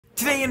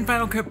Today in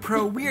Final Cut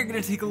Pro, we are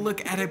going to take a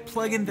look at a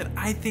plugin that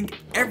I think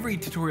every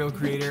tutorial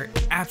creator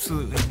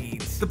absolutely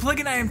needs. The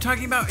plugin I am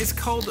talking about is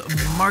called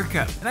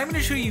MarkUp, and I'm going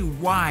to show you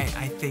why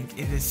I think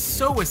it is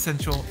so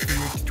essential for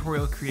your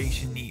tutorial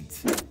creation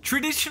needs.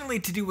 Traditionally,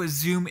 to do a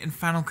zoom in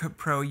Final Cut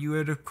Pro, you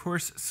would of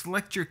course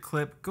select your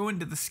clip, go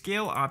into the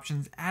scale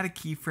options, add a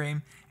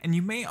keyframe, and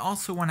you may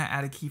also want to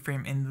add a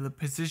keyframe into the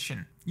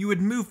position. You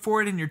would move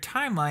forward in your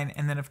timeline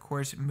and then of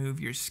course move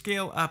your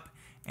scale up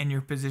and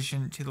your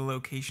position to the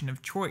location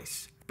of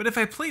choice. But if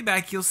I play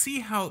back, you'll see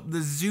how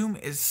the zoom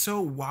is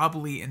so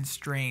wobbly and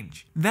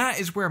strange. That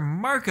is where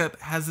MarkUp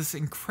has this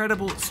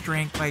incredible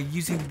strength by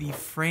using the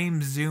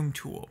frame zoom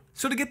tool.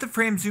 So to get the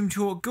frame zoom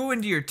tool, go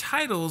into your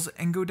titles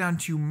and go down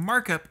to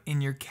MarkUp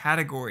in your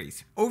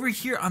categories. Over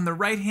here on the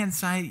right hand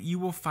side, you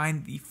will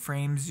find the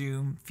frame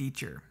zoom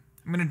feature.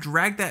 I'm going to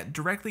drag that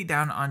directly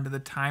down onto the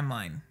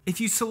timeline. If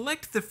you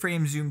select the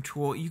frame zoom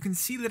tool, you can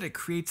see that it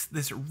creates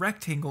this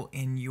rectangle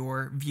in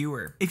your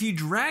viewer. If you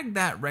drag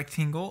that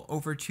rectangle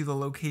over to the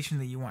location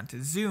that you want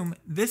to zoom,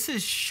 this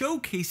is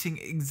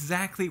showcasing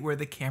exactly where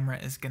the camera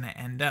is going to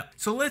end up.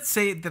 So let's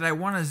say that I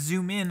want to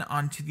zoom in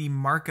onto the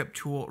MarkUp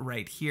tool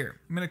right here.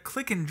 I'm going to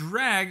click and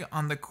drag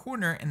on the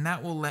corner and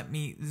that will let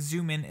me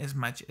zoom in as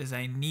much as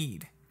I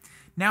need.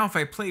 Now if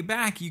I play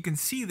back, you can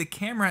see the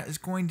camera is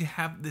going to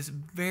have this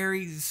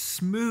very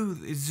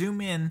smooth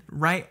zoom in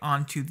right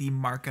onto the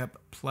MarkUp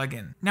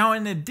plugin. Now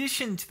in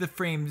addition to the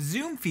frame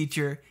zoom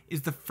feature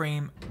is the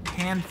frame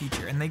pan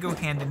feature, and they go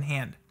hand in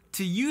hand.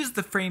 To use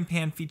the frame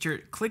pan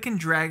feature, click and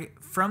drag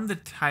from the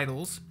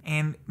titles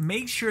and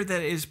make sure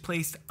that it is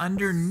placed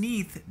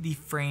underneath the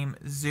frame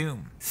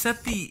zoom.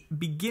 Set the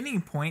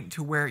beginning point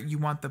to where you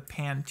want the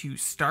pan to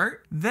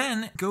start,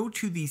 then go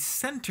to the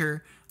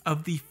center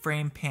of the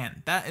frame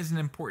pan. That is an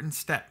important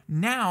step.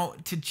 Now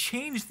to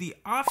change the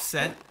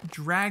offset,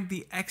 drag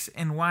the X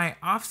and Y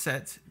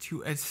offsets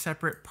to a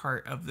separate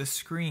part of the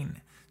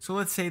screen. So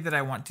let's say that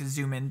I want to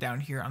zoom in down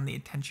here on the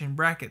attention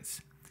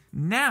brackets.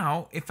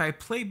 Now, if I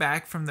play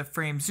back from the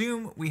frame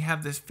zoom, we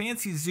have this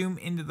fancy zoom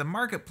into the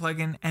MarkUp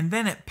plugin, and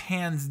then it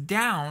pans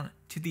down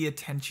to the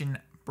attention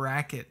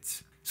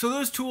brackets. So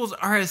those tools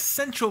are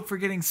essential for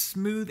getting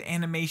smooth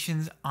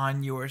animations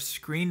on your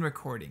screen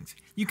recordings.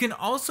 You can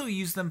also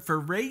use them for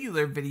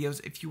regular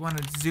videos if you want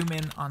to zoom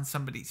in on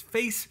somebody's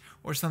face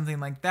or something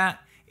like that.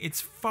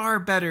 It's far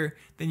better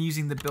than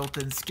using the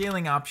built-in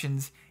scaling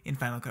options in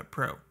Final Cut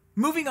Pro.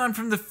 Moving on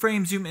from the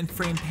frame zoom and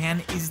frame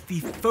pan is the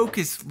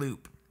focus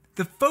loop.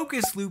 The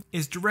focus loop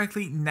is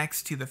directly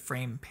next to the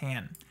frame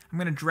pan. I'm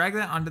going to drag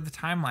that onto the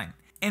timeline.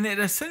 And it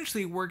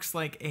essentially works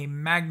like a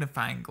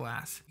magnifying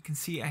glass. You can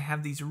see I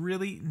have these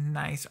really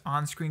nice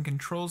on-screen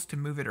controls to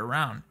move it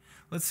around.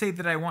 Let's say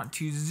that I want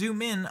to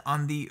zoom in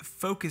on the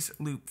focus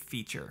loop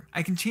feature.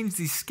 I can change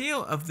the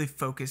scale of the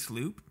focus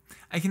loop.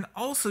 I can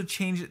also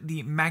change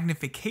the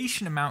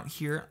magnification amount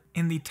here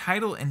in the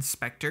title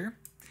inspector,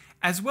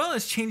 as well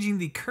as changing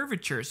the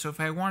curvature. So if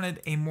I wanted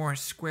a more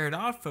squared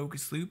off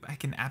focus loop, I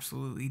can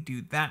absolutely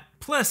do that.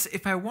 Plus,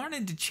 if I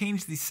wanted to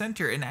change the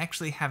center and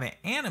actually have it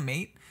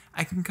animate,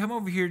 I can come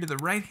over here to the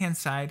right hand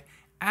side,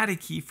 add a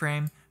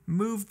keyframe,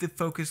 move the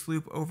focus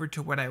loop over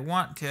to what I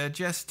want to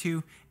adjust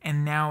to,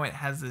 and now it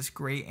has this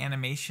great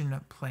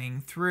animation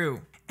playing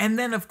through. And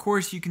then of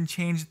course you can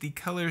change the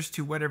colors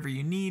to whatever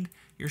you need,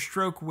 your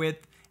stroke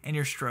width, and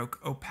your stroke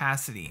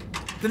opacity.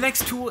 The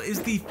next tool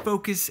is the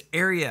focus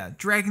area.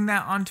 Dragging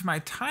that onto my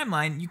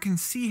timeline, you can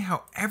see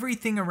how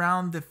everything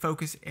around the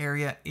focus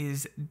area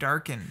is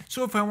darkened.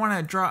 So if I want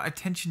to draw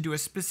attention to a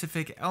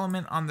specific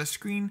element on the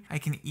screen, I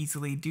can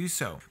easily do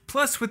so.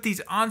 Plus with these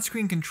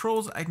on-screen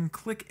controls, I can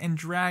click and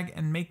drag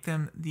and make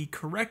them the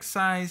correct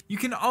size. You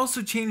can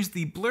also change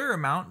the blur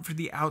amount for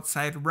the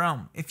outside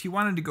realm. If you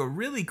wanted to go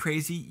really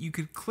crazy, you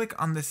could click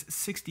on this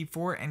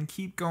 64 and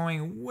keep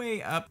going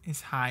way up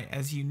as high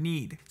as you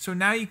need. So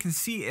now you can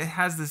see it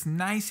has this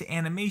nice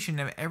animation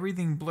of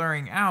everything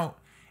blurring out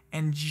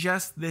and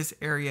just this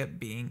area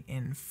being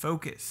in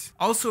focus.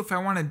 Also, if I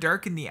want to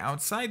darken the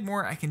outside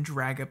more, I can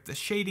drag up the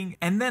shading.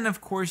 And then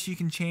of course you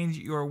can change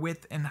your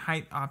width and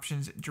height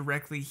options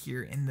directly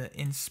here in the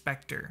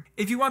inspector.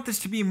 If you want this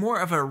to be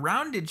more of a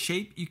rounded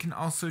shape, you can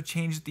also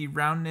change the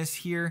roundness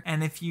here.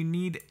 And if you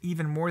need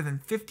even more than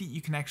 50,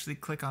 you can actually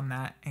click on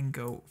that and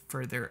go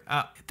further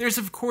up. There's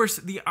of course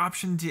the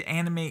option to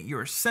animate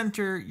your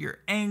center, your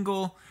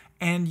angle,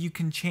 and you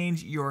can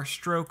change your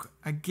stroke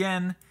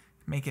again.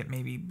 Make it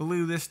maybe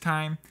blue this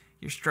time,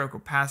 your stroke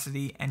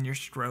opacity, and your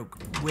stroke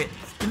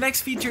width. The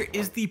next feature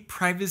is the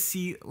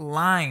privacy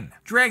line.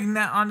 Dragging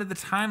that onto the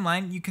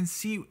timeline, you can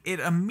see it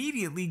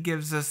immediately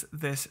gives us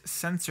this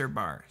censor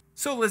bar.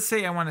 So let's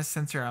say I want to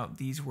censor out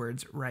these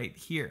words right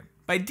here.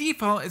 By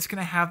default, it's going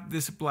to have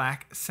this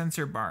black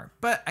censor bar,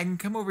 but I can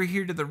come over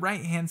here to the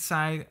right hand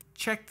side,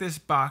 check this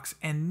box,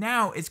 and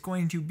now it's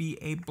going to be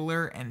a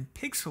blur and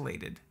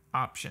pixelated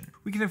option.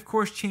 We can of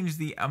course change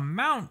the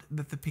amount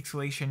that the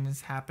pixelation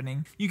is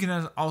happening. You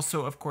can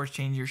also of course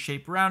change your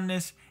shape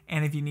roundness,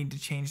 and if you need to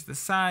change the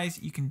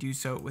size, you can do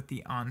so with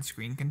the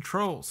on-screen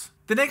controls.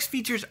 The next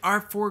features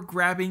are for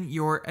grabbing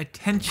your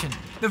attention.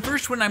 The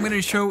first one I'm going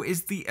to show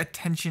is the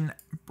attention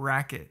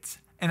brackets.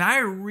 And I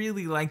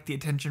really like the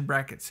attention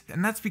brackets,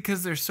 and that's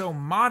because they're so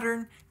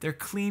modern, they're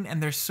clean,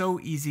 and they're so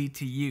easy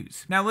to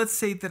use. Now let's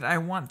say that I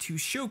want to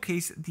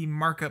showcase the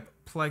MarkUp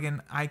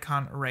plugin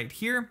icon right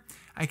here.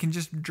 I can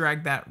just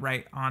drag that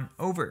right on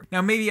over.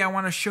 Now maybe I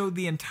want to show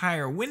the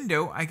entire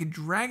window. I could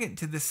drag it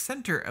to the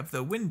center of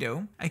the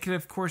window. I could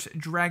of course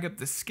drag up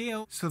the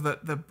scale so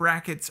that the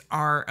brackets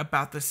are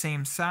about the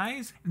same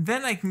size.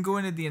 Then I can go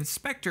into the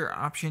inspector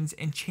options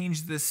and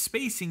change the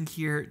spacing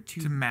here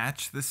to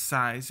match the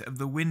size of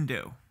the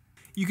window.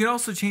 You can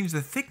also change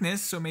the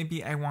thickness, so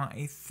maybe I want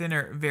a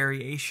thinner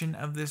variation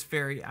of this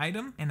very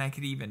item, and I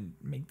could even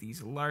make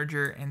these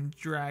larger and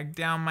drag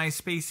down my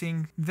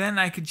spacing. Then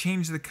I could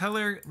change the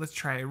color. Let's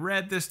try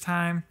red this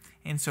time.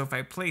 And so if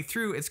I play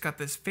through, it's got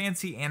this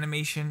fancy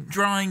animation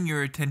drawing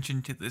your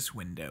attention to this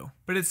window.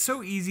 But it's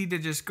so easy to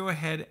just go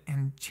ahead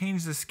and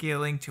change the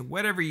scaling to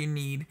whatever you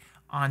need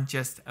on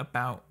just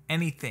about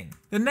anything.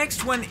 The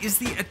next one is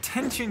the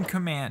attention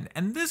command,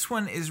 and this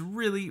one is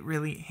really,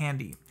 really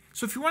handy.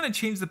 So if you want to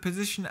change the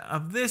position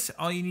of this,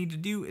 all you need to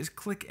do is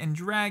click and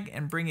drag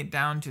and bring it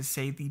down to,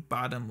 say, the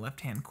bottom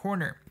left-hand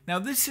corner. Now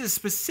this is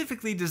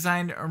specifically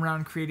designed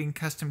around creating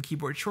custom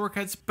keyboard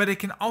shortcuts, but it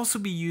can also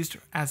be used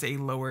as a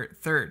lower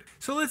third.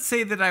 So let's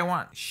say that I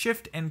want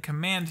Shift and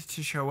Command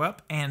to show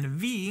up, and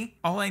V,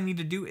 all I need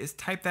to do is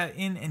type that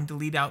in and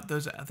delete out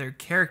those other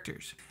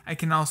characters. I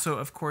can also,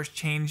 of course,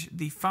 change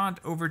the font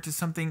over to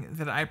something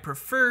that I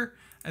prefer,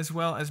 as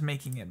well as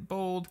making it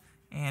bold,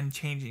 and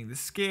changing the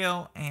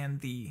scale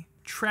and the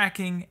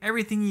tracking,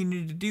 everything you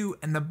need to do,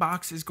 and the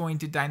box is going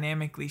to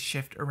dynamically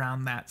shift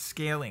around that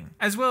scaling.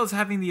 As well as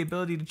having the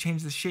ability to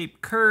change the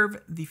shape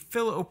curve, the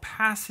fill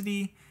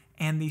opacity,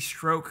 and the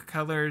stroke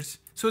colors.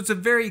 So it's a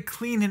very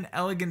clean and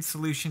elegant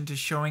solution to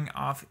showing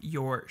off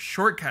your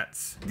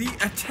shortcuts. The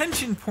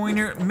attention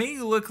pointer may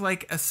look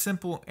like a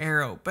simple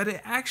arrow, but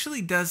it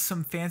actually does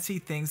some fancy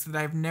things that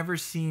I've never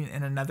seen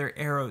in another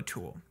arrow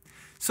tool.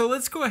 So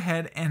let's go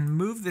ahead and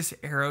move this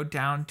arrow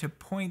down to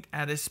point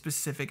at a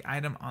specific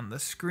item on the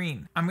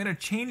screen. I'm going to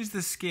change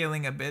the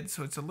scaling a bit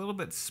so it's a little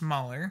bit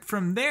smaller.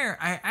 From there,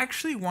 I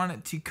actually want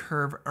it to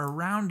curve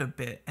around a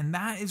bit, and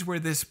that is where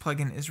this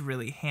plugin is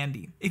really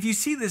handy. If you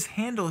see this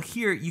handle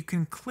here, you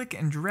can click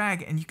and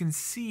drag, and you can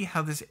see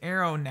how this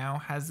arrow now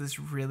has this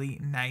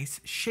really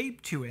nice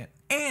shape to it.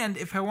 And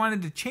if I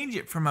wanted to change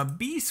it from a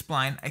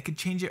B-spline, I could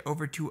change it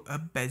over to a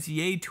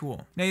Bezier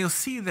tool. Now you'll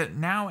see that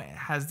now it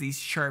has these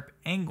sharp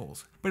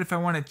angles. But if I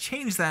want to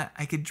change that,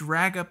 I could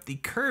drag up the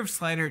curve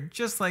slider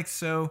just like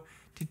so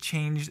to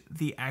change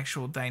the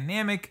actual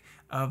dynamic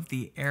of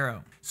the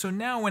arrow. So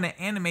now when it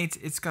animates,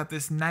 it's got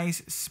this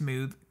nice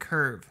smooth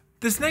curve.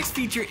 This next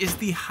feature is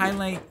the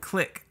highlight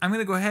click. I'm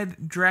gonna go ahead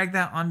and drag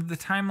that onto the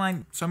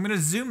timeline. So I'm gonna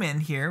zoom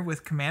in here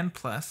with Command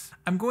plus.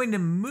 I'm going to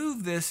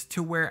move this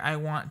to where I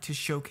want to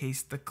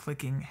showcase the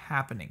clicking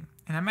happening.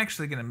 And I'm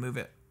actually gonna move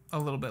it a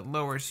little bit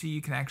lower so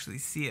you can actually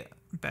see it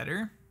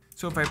better.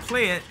 So if I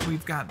play it,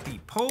 we've got the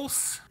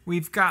pulse,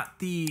 we've got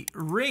the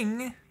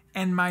ring,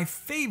 and my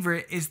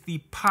favorite is the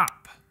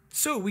pop.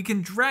 So we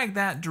can drag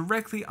that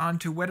directly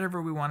onto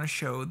whatever we wanna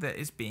show that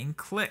is being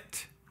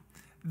clicked.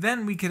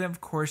 Then we could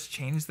of course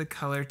change the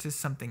color to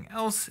something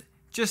else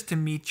just to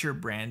meet your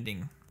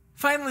branding.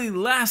 Finally,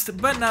 last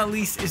but not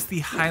least is the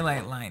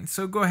highlight line.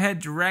 So go ahead,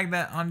 drag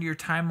that onto your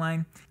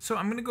timeline. So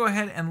I'm gonna go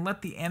ahead and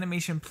let the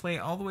animation play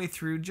all the way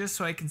through just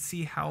so I can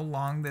see how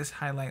long this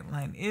highlight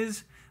line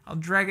is. I'll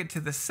drag it to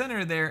the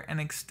center there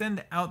and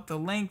extend out the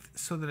length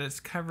so that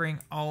it's covering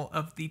all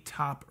of the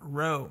top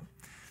row.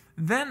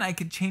 Then I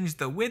could change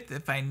the width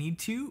if I need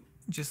to,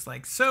 just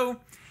like so.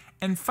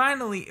 And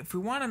finally, if we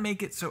want to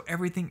make it so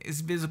everything is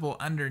visible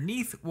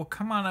underneath, we'll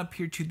come on up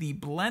here to the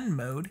blend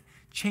mode,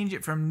 change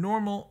it from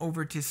normal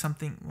over to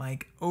something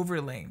like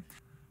overlay.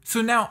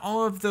 So now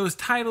all of those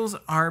titles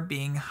are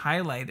being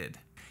highlighted.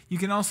 You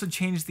can also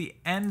change the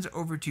ends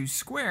over to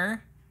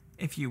square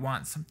if you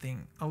want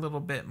something a little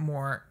bit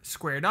more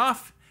squared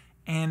off.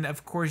 And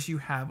of course you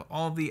have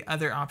all the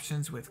other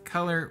options with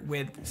color,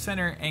 width,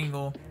 center,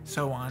 angle,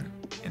 so on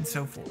and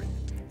so forth.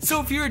 So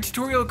if you're a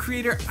tutorial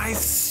creator, I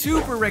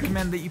super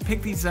recommend that you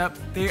pick these up.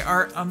 They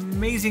are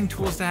amazing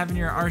tools to have in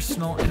your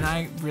arsenal, and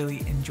I really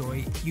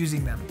enjoy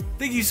using them.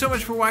 Thank you so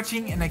much for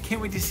watching, and I can't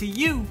wait to see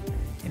you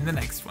in the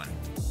next one.